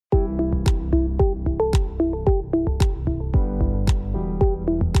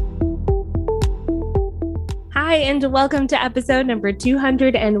Hi, and welcome to episode number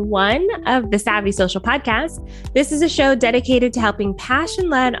 201 of the Savvy Social Podcast. This is a show dedicated to helping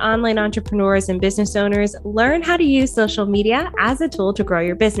passion-led online entrepreneurs and business owners learn how to use social media as a tool to grow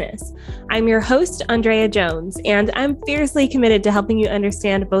your business. I'm your host, Andrea Jones, and I'm fiercely committed to helping you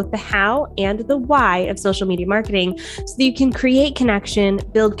understand both the how and the why of social media marketing so that you can create connection,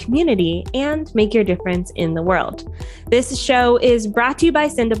 build community, and make your difference in the world. This show is brought to you by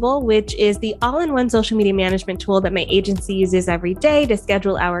Sendable, which is the all-in-one social media management tool that my agency uses every day to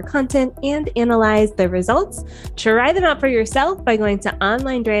schedule our content and analyze the results. Try them out for yourself by going to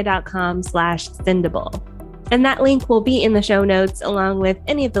onlinedrea.com/Sendable. And that link will be in the show notes along with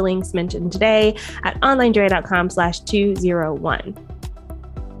any of the links mentioned today at onlinedrea.com/201.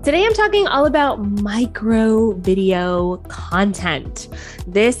 Today, I'm talking all about micro video content.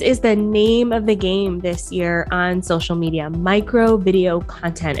 This is the name of the game this year on social media, micro video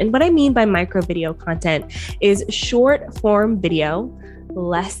content. And what I mean by micro video content is short form video,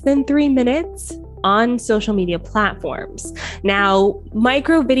 less than 3 minutes, on social media platforms. Now,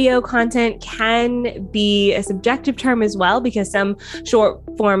 micro video content can be a subjective term as well, because some short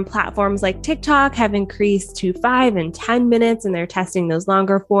form platforms like TikTok have increased to 5 and 10 minutes, and they're testing those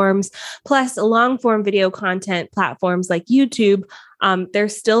longer forms. Plus, long form video content platforms like YouTube,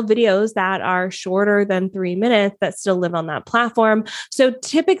 there's still videos that are shorter than 3 minutes that still live on that platform. So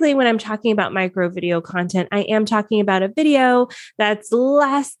typically when I'm talking about micro video content, I am talking about a video that's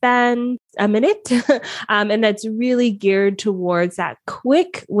less than a minute and that's really geared towards that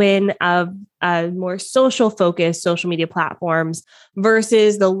quick win of more social focused social media platforms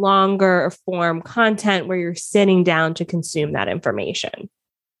versus the longer form content where you're sitting down to consume that information.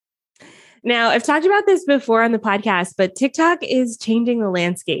 Now, I've talked about this before on the podcast, but TikTok is changing the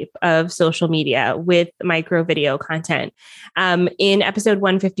landscape of social media with micro video content. In episode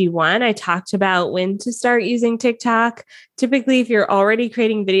 151, I talked about when to start using TikTok. Typically, if you're already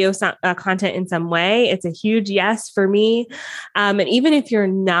creating video content in some way, it's a huge yes for me. And even if you're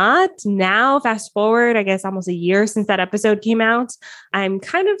not, now, fast forward, I guess almost a year since that episode came out, I'm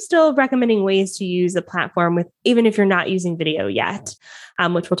kind of still recommending ways to use the platform with, even if you're not using video yet,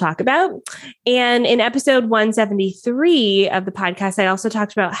 which we'll talk about. And in episode 173 of the podcast, I also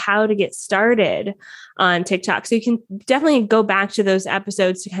talked about how to get started on TikTok. So you can definitely go back to those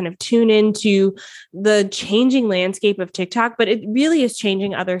episodes to kind of tune into the changing landscape of TikTok, but it really is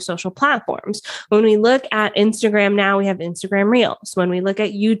changing other social platforms. When we look at Instagram now, we have Instagram Reels. When we look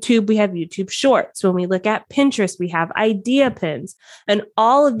at YouTube, we have YouTube Shorts. When we look at Pinterest, we have Idea Pins. And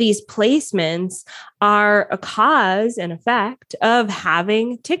all of these placements are a cause and effect of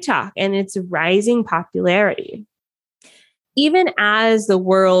having TikTok and its rising popularity. Even as the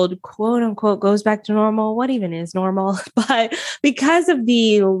world, quote unquote, goes back to normal, what even is normal? But because of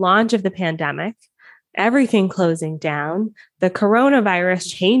the launch of the pandemic, everything closing down, the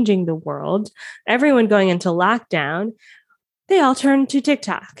coronavirus changing the world, everyone going into lockdown, they all turned to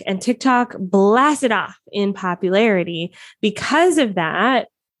TikTok, and TikTok blasted off in popularity. Because of that,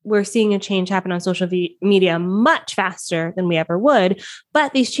 we're seeing a change happen on social media much faster than we ever would,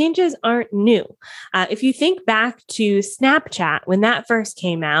 but these changes aren't new. If you think back to Snapchat, when that first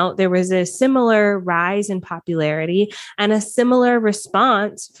came out, there was a similar rise in popularity and a similar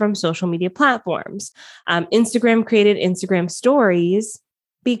response from social media platforms. Instagram created Instagram Stories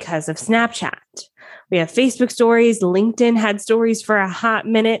because of Snapchat. We have Facebook Stories, LinkedIn had stories for a hot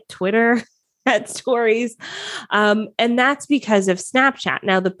minute, Twitter had stories. And that's because of Snapchat.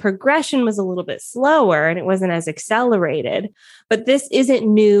 Now, the progression was a little bit slower and it wasn't as accelerated, but this isn't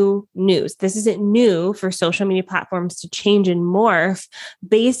new news. This isn't new for social media platforms to change and morph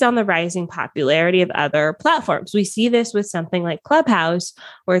based on the rising popularity of other platforms. We see this with something like Clubhouse,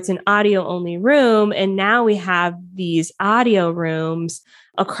 where it's an audio only room. And now we have these audio rooms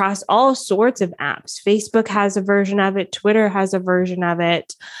across all sorts of apps. Facebook has a version of it. Twitter has a version of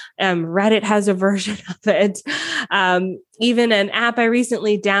it. Reddit has a version of it. Even an app I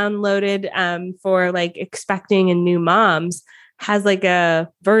recently downloaded for like expecting and new moms has like a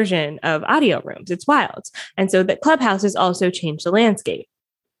version of audio rooms. It's wild. And so that Clubhouse has also changed the landscape.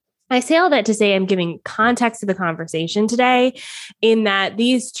 I say all that to say I'm giving context to the conversation today in that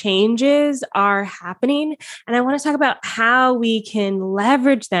these changes are happening. And I want to talk about how we can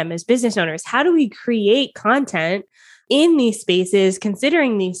leverage them as business owners. How do we create content in these spaces,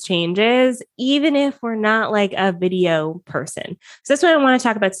 considering these changes, even if we're not like a video person? So that's what I want to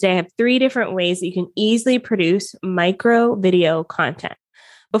talk about today. I have 3 different ways that you can easily produce micro video content.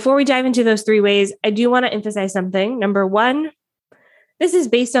 Before we dive into those 3 ways, I do want to emphasize something. Number 1, This is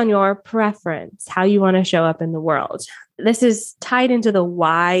based on your preference, how you want to show up in the world. This is tied into the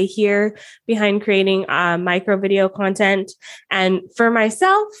why here behind creating micro video content. And for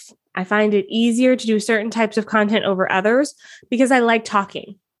myself, I find it easier to do certain types of content over others because I like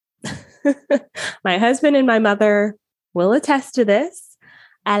talking. My husband and my mother will attest to this.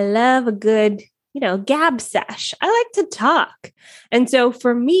 I love a good, gab sesh. I like to talk. And so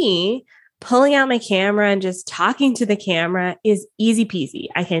for me, pulling out my camera and just talking to the camera is easy peasy.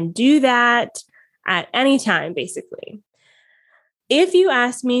 I can do that at any time, basically. If you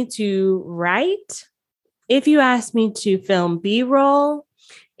ask me to write, if you ask me to film B-roll,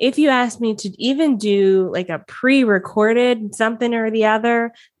 if you ask me to even do like a pre-recorded something or the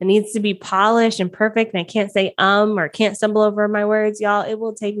other that needs to be polished and perfect, and I can't say or can't stumble over my words, y'all, it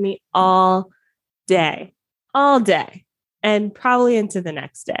will take me all day, and probably into the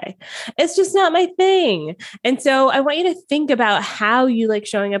next day. It's just not my thing. And so I want you to think about how you like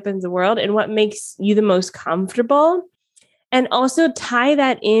showing up in the world and what makes you the most comfortable. And also tie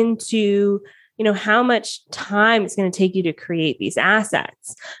that into, how much time it's going to take you to create these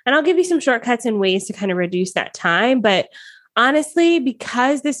assets. And I'll give you some shortcuts and ways to kind of reduce that time. But honestly,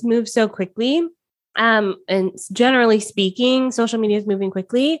 because this moves so quickly, and generally speaking, social media is moving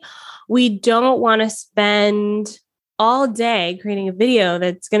quickly, we don't want to spend all day creating a video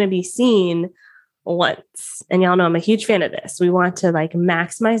that's going to be seen once. And y'all know I'm a huge fan of this. We want to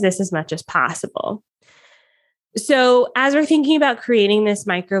maximize this as much as possible. So as we're thinking about creating this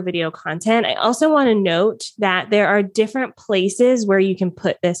micro video content, I also want to note that there are different places where you can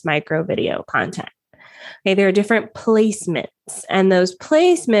put this micro video content. Okay, there are different placements, and those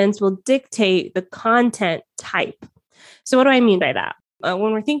placements will dictate the content type. So what do I mean by that?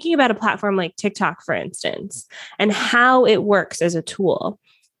 When we're thinking about a platform like TikTok, for instance, and how it works as a tool,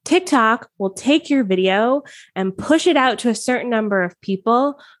 TikTok will take your video and push it out to a certain number of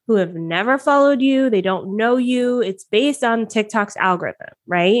people who have never followed you. They don't know you. It's based on TikTok's algorithm,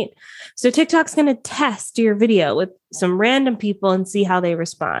 right? So TikTok's going to test your video with some random people and see how they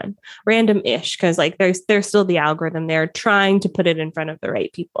respond. Random-ish, because there's still the algorithm. They're trying to put it in front of the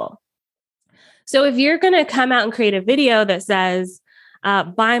right people. So if you're going to come out and create a video that says,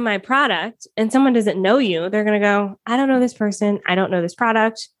 buy my product, and someone doesn't know you, they're going to go, I don't know this person. I don't know this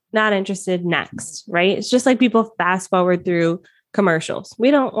product. Not interested. Next, right? It's just like people fast forward through commercials.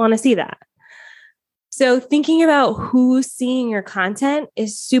 We don't want to see that. So thinking about who's seeing your content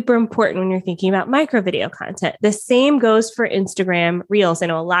is super important when you're thinking about micro video content. The same goes for Instagram Reels. I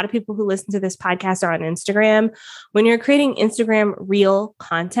know a lot of people who listen to this podcast are on Instagram. When you're creating Instagram Reel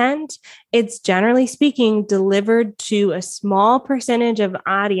content, it's generally speaking delivered to a small percentage of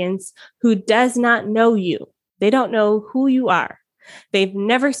audience who does not know you. They don't know who you are. They've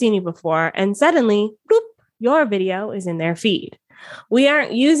never seen you before. And suddenly, bloop, your video is in their feed. We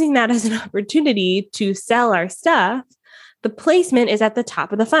aren't using that as an opportunity to sell our stuff. The placement is at the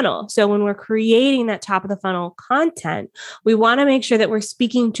top of the funnel. So when we're creating that top of the funnel content, we want to make sure that we're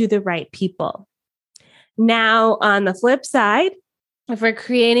speaking to the right people. Now, on the flip side, if we're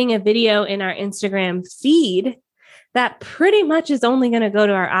creating a video in our Instagram feed, that pretty much is only going to go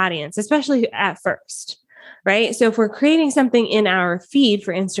to our audience, especially at first, right? So if we're creating something in our feed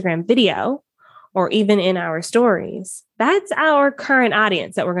for Instagram video, or even in our stories, that's our current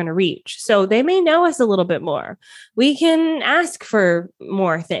audience that we're going to reach. So they may know us a little bit more. We can ask for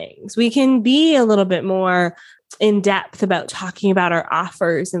more things. We can be a little bit more in depth about talking about our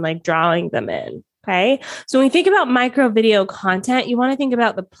offers and drawing them in. Okay. So when we think about micro video content, you want to think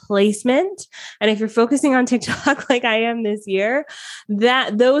about the placement. And if you're focusing on TikTok like I am this year,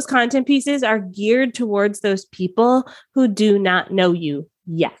 that those content pieces are geared towards those people who do not know you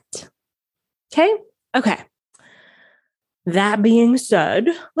yet. Okay. That being said,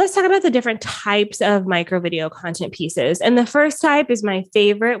 let's talk about the different types of micro video content pieces. And the first type is my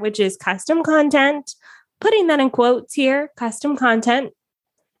favorite, which is custom content. Putting that in quotes here, custom content.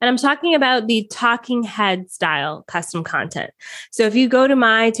 And I'm talking about the talking head style custom content. So if you go to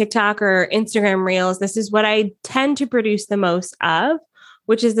my TikTok or Instagram Reels, this is what I tend to produce the most of,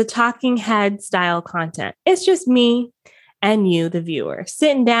 which is the talking head style content. It's just me and you, the viewer,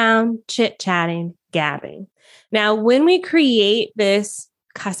 sitting down, chit-chatting, gabbing. Now, when we create this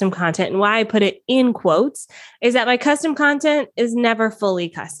custom content, and why I put it in quotes, is that my custom content is never fully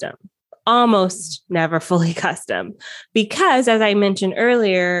custom, almost never fully custom. Because as I mentioned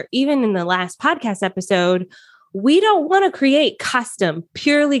earlier, even in the last podcast episode, we don't want to create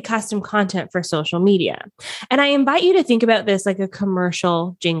purely custom content for social media. And I invite you to think about this like a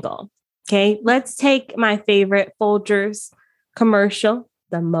commercial jingle. Okay, let's take my favorite Folgers commercial.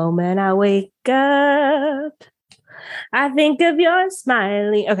 The moment I wake up, I think of your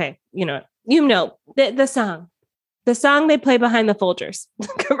smiling. Okay, the song they play behind the Folgers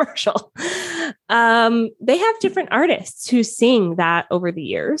commercial. They have different artists who sing that over the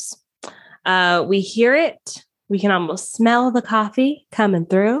years. We hear it. We can almost smell the coffee coming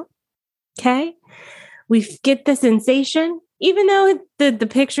through. Okay. We get the sensation, even though the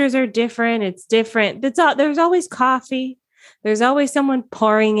pictures are different. It's different. There's always coffee. There's always someone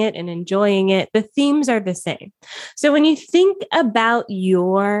pouring it and enjoying it. The themes are the same. So when you think about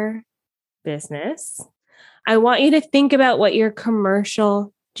your business, I want you to think about what your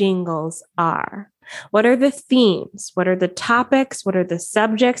commercial jingles are. What are the themes? What are the topics? What are the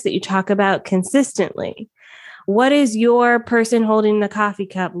subjects that you talk about consistently? What is your person holding the coffee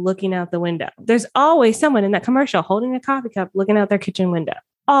cup looking out the window? There's always someone in that commercial holding a coffee cup looking out their kitchen window.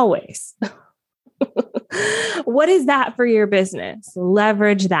 Always. What is that for your business?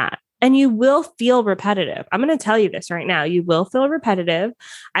 Leverage that. And you will feel repetitive. I'm going to tell you this right now. You will feel repetitive.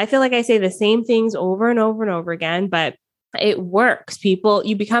 I feel like I say the same things over and over and over again, but it works.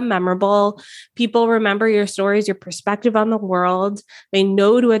 You become memorable. People remember your stories, your perspective on the world. They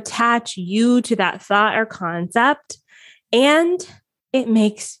know to attach you to that thought or concept. And it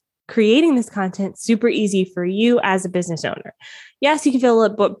makes creating this content super easy for you as a business owner. Yes, you can feel a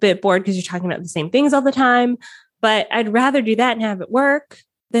little bit bored because you're talking about the same things all the time, but I'd rather do that and have it work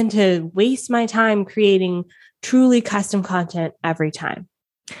than to waste my time creating truly custom content every time.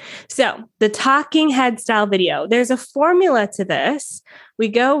 So the talking head style video, there's a formula to this. We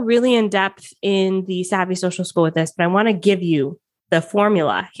go really in depth in the Savvy Social School with this, but I want to give you the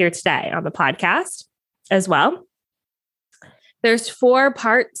formula here today on the podcast as well. There's 4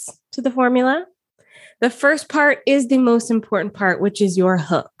 parts to the formula. The first part is the most important part, which is your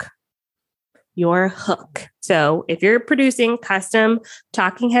hook. Your hook. So if you're producing custom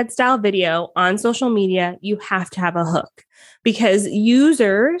talking head style video on social media, you have to have a hook because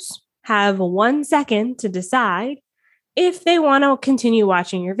users have 1 second to decide if they want to continue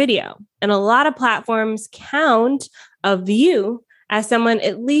watching your video. And a lot of platforms count a view as someone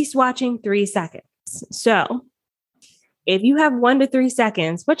at least watching 3 seconds. So if you have 1 to 3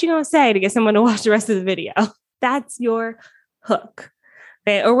 seconds, what you going to say to get someone to watch the rest of the video? That's your hook.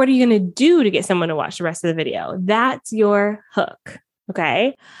 Okay. Or what are you going to do to get someone to watch the rest of the video? That's your hook.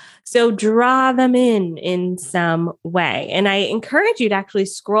 Okay. So draw them in some way. And I encourage you to actually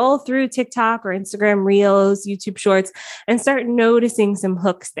scroll through TikTok or Instagram Reels, YouTube Shorts, and start noticing some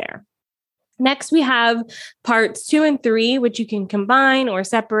hooks there. Next, we have parts 2 and 3, which you can combine or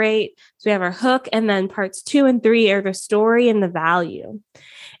separate. So we have our hook, and then parts 2 and 3 are the story and the value.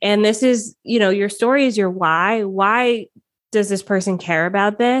 And this is, your story is your why. Why does this person care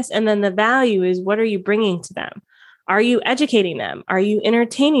about this? And then the value is, what are you bringing to them? Are you educating them? Are you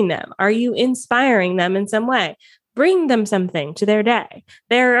entertaining them? Are you inspiring them in some way? Bring them something to their day.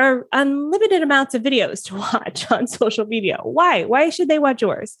 There are unlimited amounts of videos to watch on social media. Why? Why should they watch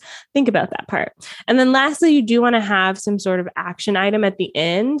yours? Think about that part. And then lastly, you do want to have some sort of action item at the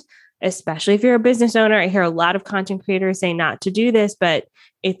end, especially if you're a business owner. I hear a lot of content creators say not to do this, but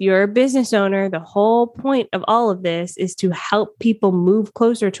if you're a business owner, the whole point of all of this is to help people move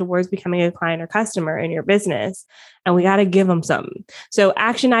closer towards becoming a client or customer in your business. And we got to give them something. So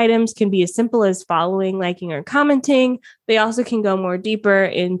action items can be as simple as following, liking, or commenting. They also can go more deeper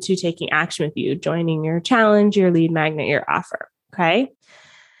into taking action with you, joining your challenge, your lead magnet, your offer. Okay.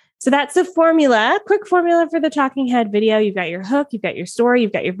 So that's the formula, quick formula for the talking head video. You've got your hook, you've got your story,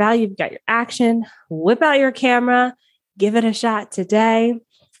 you've got your value, you've got your action. Whip out your camera, give it a shot today.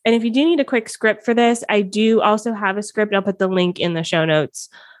 And if you do need a quick script for this, I do also have a script. I'll put the link in the show notes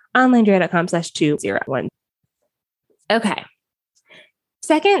on landria.com/201. Okay.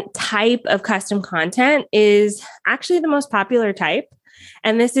 Second type of custom content is actually the most popular type.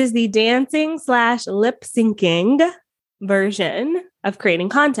 And this is the dancing/lip syncing version of creating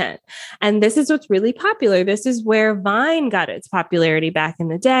content. And this is what's really popular. This is where Vine got its popularity back in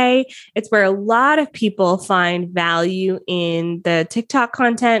the day. It's where a lot of people find value in the TikTok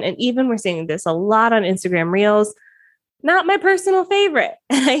content. And even we're seeing this a lot on Instagram Reels. Not my personal favorite.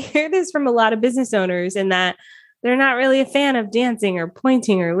 And I hear this from a lot of business owners in that they're not really a fan of dancing or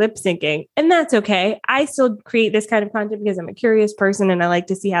pointing or lip syncing. And that's okay. I still create this kind of content because I'm a curious person and I like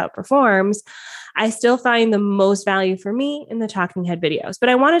to see how it performs. I still find the most value for me in the talking head videos. But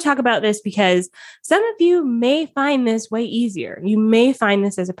I want to talk about this because some of you may find this way easier. You may find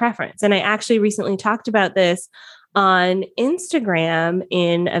this as a preference. And I actually recently talked about this on Instagram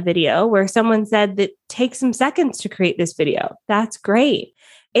in a video where someone said that takes some seconds to create this video. That's great.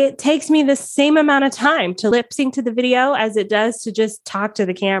 it takes me the same amount of time to lip sync to the video as it does to just talk to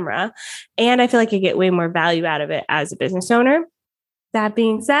the camera. And I feel like I get way more value out of it as a business owner. That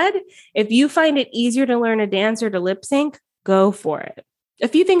being said, if you find it easier to learn a dance or to lip sync, go for it. A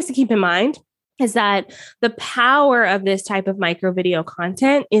few things to keep in mind is that the power of this type of micro video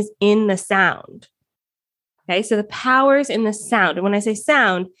content is in the sound. Okay, so the power is in the sound. And when I say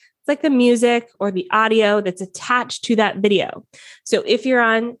sound, it's like the music or the audio that's attached to that video. So if you're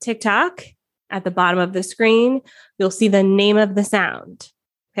on TikTok, at the bottom of the screen, you'll see the name of the sound.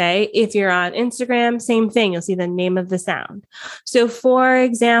 Okay. If you're on Instagram, same thing. You'll see the name of the sound. So for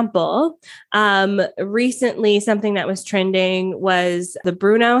example, recently something that was trending was the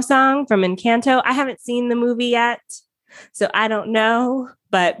Bruno song from Encanto. I haven't seen the movie yet, so I don't know,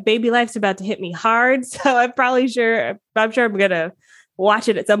 but Baby Life's about to hit me hard. So I'm sure I'm going to watch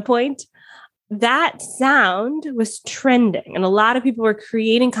it at some point. That sound was trending and a lot of people were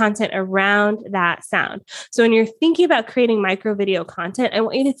creating content around that sound. So when you're thinking about creating micro video content, I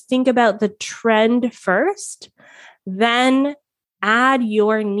want you to think about the trend first, then add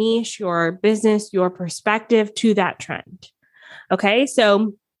your niche, your business, your perspective to that trend. Okay.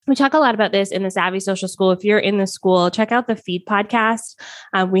 So we talk a lot about this in the Savvy Social School. If you're in the school, check out the Feed podcast.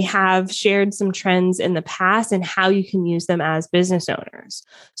 We have shared some trends in the past and how you can use them as business owners.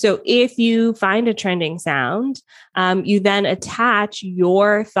 So if you find a trending sound, you then attach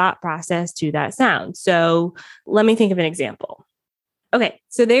your thought process to that sound. So let me think of an example. Okay,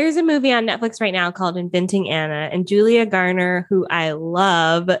 so there's a movie on Netflix right now called Inventing Anna, and Julia Garner, who I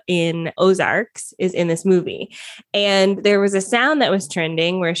love in Ozarks, is in this movie. And there was a sound that was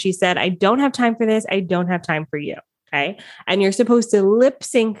trending where she said, "I don't have time for this. I don't have time for you." Okay. And you're supposed to lip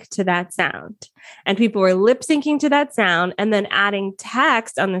sync to that sound. And people were lip syncing to that sound and then adding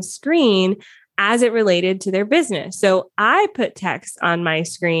text on the screen as it related to their business. So I put text on my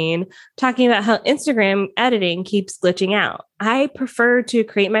screen talking about how Instagram editing keeps glitching out. I prefer to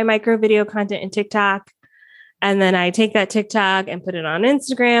create my micro video content in TikTok. And then I take that TikTok and put it on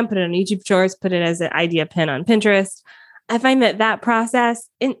Instagram, put it on YouTube Shorts, put it as an idea pin on Pinterest. I find that process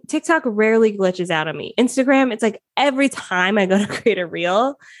in TikTok rarely glitches out on me. Instagram, it's like every time I go to create a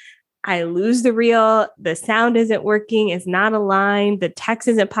reel, I lose the reel, the sound isn't working, it's not aligned, the text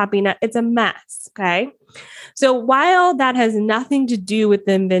isn't popping up. It's a mess. Okay. So while that has nothing to do with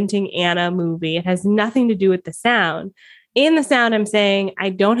the Inventing Anna movie, it has nothing to do with the sound. In the sound, I'm saying,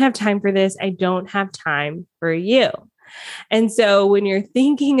 I don't have time for this. I don't have time for you. And so when you're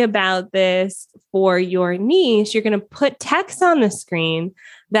thinking about this for your niche, you're going to put text on the screen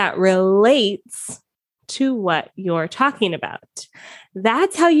that relates to what you're talking about.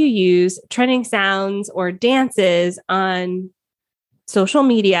 That's how you use trending sounds or dances on social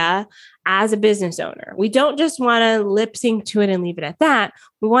media as a business owner. We don't just want to lip sync to it and leave it at that.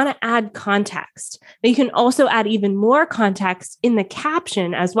 We want to add context. But you can also add even more context in the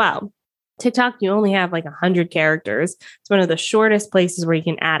caption as well. TikTok, you only have like 100 characters. It's one of the shortest places where you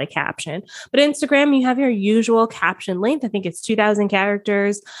can add a caption. But Instagram, you have your usual caption length. I think it's 2,000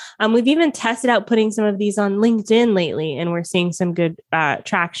 characters. We've even tested out putting some of these on LinkedIn lately, and we're seeing some good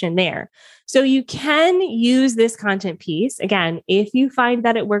traction there. So you can use this content piece, again, if you find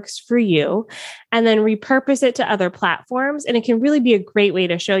that it works for you, and then repurpose it to other platforms. And it can really be a great way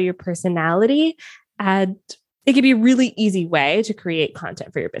to show your personality. And it can be a really easy way to create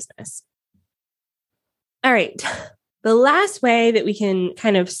content for your business. All right. The last way that we can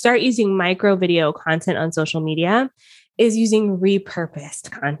kind of start using micro video content on social media is using repurposed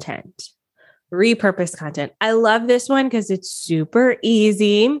content. Repurposed content. I love this one because it's super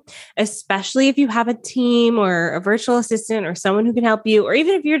easy, especially if you have a team or a virtual assistant or someone who can help you, or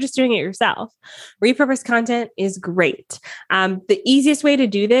even if you're just doing it yourself. Repurposed content is great. The easiest way to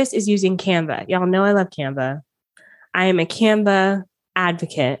do this is using Canva. Y'all know I love Canva. I am a Canva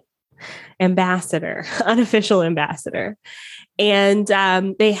advocate. Ambassador, unofficial ambassador. And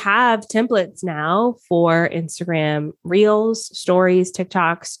they have templates now for Instagram Reels, Stories,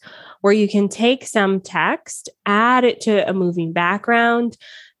 TikToks, where you can take some text, add it to a moving background.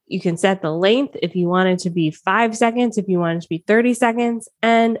 You can set the length if you want it to be 5 seconds, if you want it to be 30 seconds,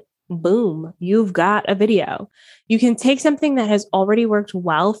 and boom, you've got a video. You can take something that has already worked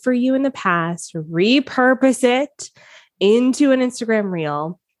well for you in the past, repurpose it into an Instagram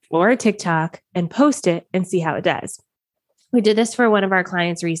Reel or a TikTok and post it and see how it does. We did this for one of our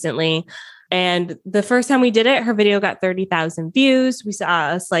clients recently. And the first time we did it, her video got 30,000 views. We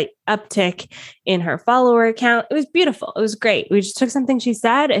saw a slight uptick in her follower count. It was beautiful. It was great. We just took something she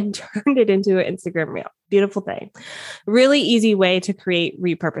said and turned it into an Instagram Reel. Beautiful thing. Really easy way to create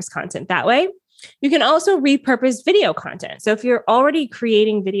repurposed content that way. You can also repurpose video content. So if you're already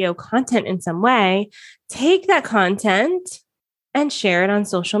creating video content in some way, take that content and share it on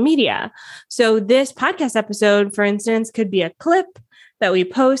social media. So this podcast episode, for instance, could be a clip that we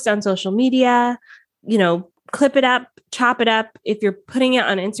post on social media, clip it up, chop it up. If you're putting it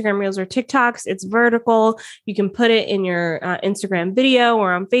on Instagram Reels or TikToks, it's vertical. You can put it in your Instagram video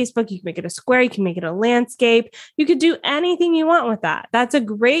or on Facebook. You can make it a square. You can make it a landscape. You could do anything you want with that. That's a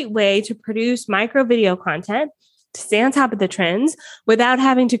great way to produce micro video content to stay on top of the trends without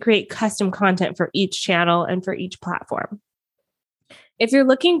having to create custom content for each channel and for each platform. If you're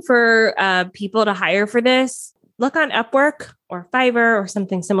looking for people to hire for this, look on Upwork or Fiverr or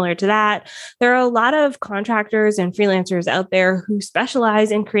something similar to that. There are a lot of contractors and freelancers out there who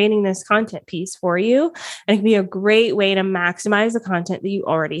specialize in creating this content piece for you. And it can be a great way to maximize the content that you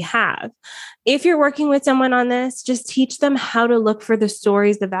already have. If you're working with someone on this, just teach them how to look for the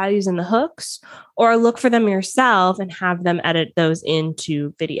stories, the values, and the hooks, or look for them yourself and have them edit those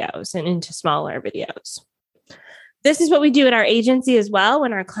into videos and into smaller videos. This is what we do at our agency as well.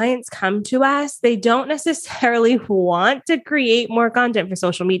 When our clients come to us, they don't necessarily want to create more content for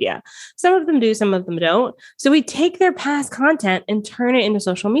social media. Some of them do, some of them don't. So we take their past content and turn it into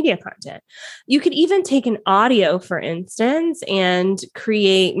social media content. You could even take an audio, for instance, and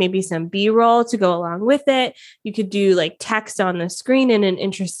create maybe some B-roll to go along with it. You could do like text on the screen in an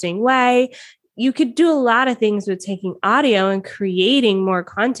interesting way. You could do a lot of things with taking audio and creating more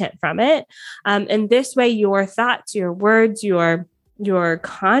content from it. And this way, your thoughts, your words, your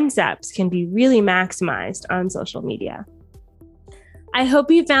concepts can be really maximized on social media. I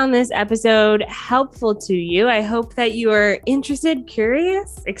hope you found this episode helpful to you. I hope that you are interested,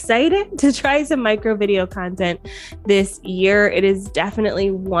 curious, excited to try some micro video content this year. It is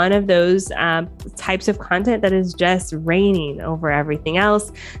definitely one of those types of content that is just reigning over everything else.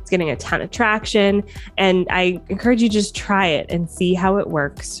 It's getting a ton of traction, and I encourage you to just try it and see how it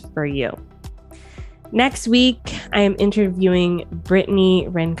works for you. Next week, I am interviewing Brittany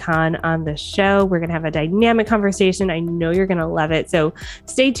Rincon on the show. We're going to have a dynamic conversation. I know you're going to love it. So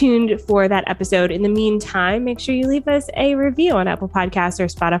stay tuned for that episode. In the meantime, make sure you leave us a review on Apple Podcasts or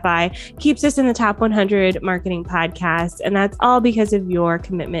Spotify. Keeps us in the top 100 marketing podcasts. And that's all because of your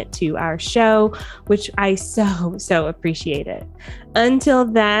commitment to our show, which I so appreciate it. Until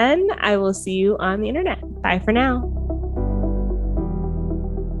then, I will see you on the internet. Bye for now.